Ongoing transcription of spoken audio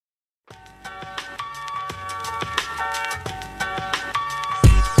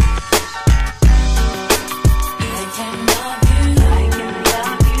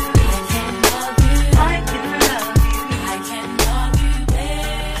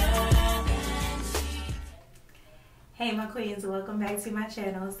Hey my queens, welcome back to my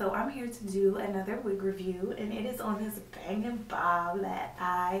channel. So I'm here to do another wig review, and it is on this banging bob that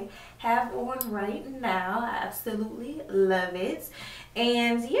I have on right now. I absolutely love it.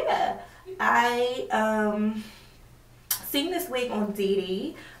 And yeah, I seen this wig on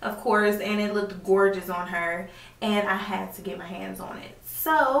Dee, of course, and it looked gorgeous on her, and I had to get my hands on it.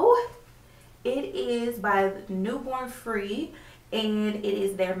 So it is by Newborn Free, and it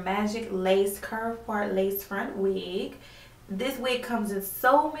is their Magic Lace Curve Part Lace Front Wig. This wig comes in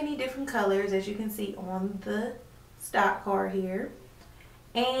so many different colors, as you can see on the stock card here.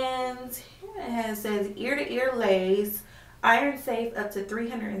 And it says ear to ear lace, iron safe up to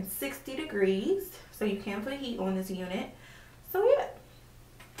 360 degrees. So you can put heat on this unit. So yeah,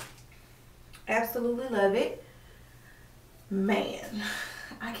 absolutely love it. Man,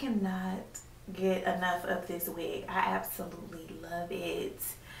 I cannot get enough of this wig. I absolutely love it.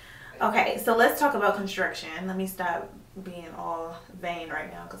 Okay, so let's talk about construction. Let me stop being all vain right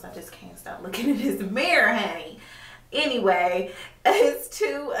now because I just can't stop looking at this mirror, honey. Anyway, it's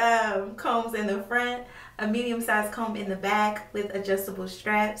two combs in the front, a medium-sized comb in the back with adjustable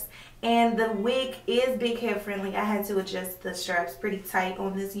straps, and the wig is big head friendly. I had to adjust the straps pretty tight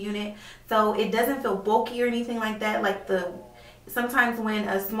on this unit so it doesn't feel bulky or anything like that. Like sometimes when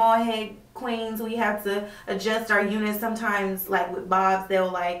a small head queens, we have to adjust our units. Sometimes like with bobs,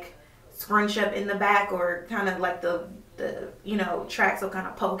 they'll like scrunch up in the back, or kind of like the you know, tracks will kind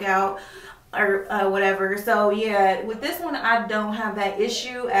of poke out or whatever. So yeah, with this one I don't have that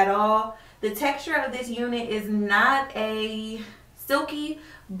issue at all. The texture of this unit is not a silky,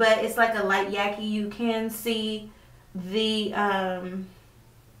 but it's like a light yaki. You can see the kind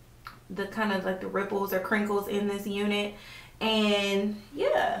of like the ripples or crinkles in this unit. And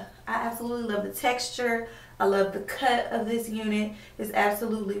yeah, I absolutely love the texture. I love the cut of this unit. It's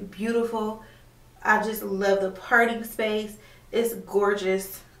absolutely beautiful. I just love the parting space. It's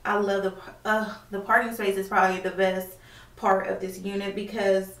gorgeous. I love the parting space is probably the best part of this unit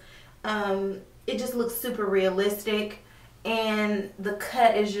because it just looks super realistic, and the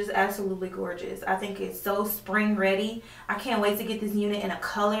cut is just absolutely gorgeous. I think it's so spring ready. I can't wait to get this unit in a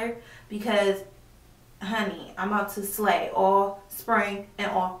color because honey, I'm about to slay all spring and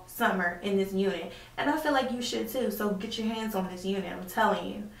all summer in this unit, and I feel like you should too. So get your hands on this unit. I'm telling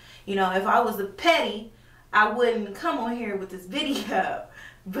you, you know, if I was a petty, I wouldn't come on here with this video,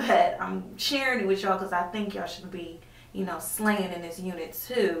 but I'm sharing it with y'all because I think y'all should be, you know, slaying in this unit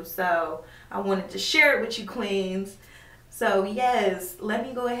too. So I wanted to share it with you queens. So yes, let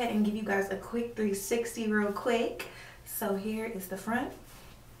me go ahead and give you guys a quick 360 real quick. So here is the front,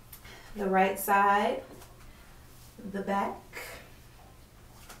 the right side, the back,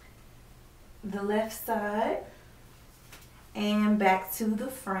 the left side, and back to the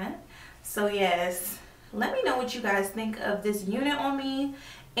front. So yes, let me know what you guys think of this unit on me,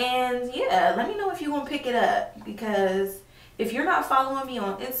 and yeah, let me know if you want to pick it up, because if you're not following me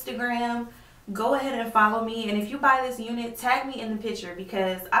on Instagram, go ahead and follow me. And if you buy this unit, tag me in the picture,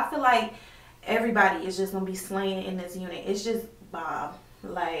 because I feel like everybody is just gonna be slaying in this unit. It's just bomb.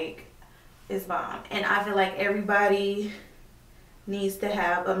 Like, it's bomb. And I feel like everybody needs to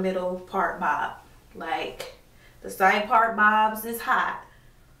have a middle part bob. Like, the side part bobs is hot,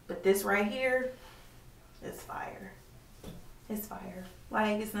 but this right here is fire. It's fire.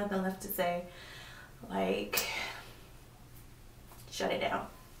 Like, it's nothing left to say. Like, shut it down.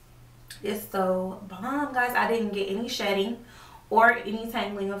 It's so bomb, guys. I didn't get any shedding or any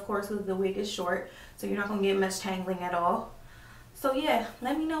tangling, of course, because the wig is short, so you're not gonna get much tangling at all. So yeah,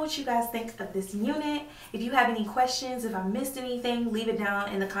 let me know what you guys think of this unit. If you have any questions, if I missed anything, leave it down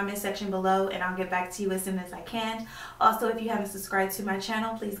in the comment section below and I'll get back to you as soon as I can. Also, if you haven't subscribed to my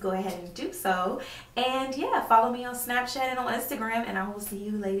channel, please go ahead and do so. And yeah, follow me on Snapchat and on Instagram, and I will see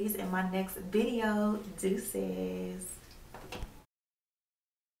you ladies in my next video. Deuces.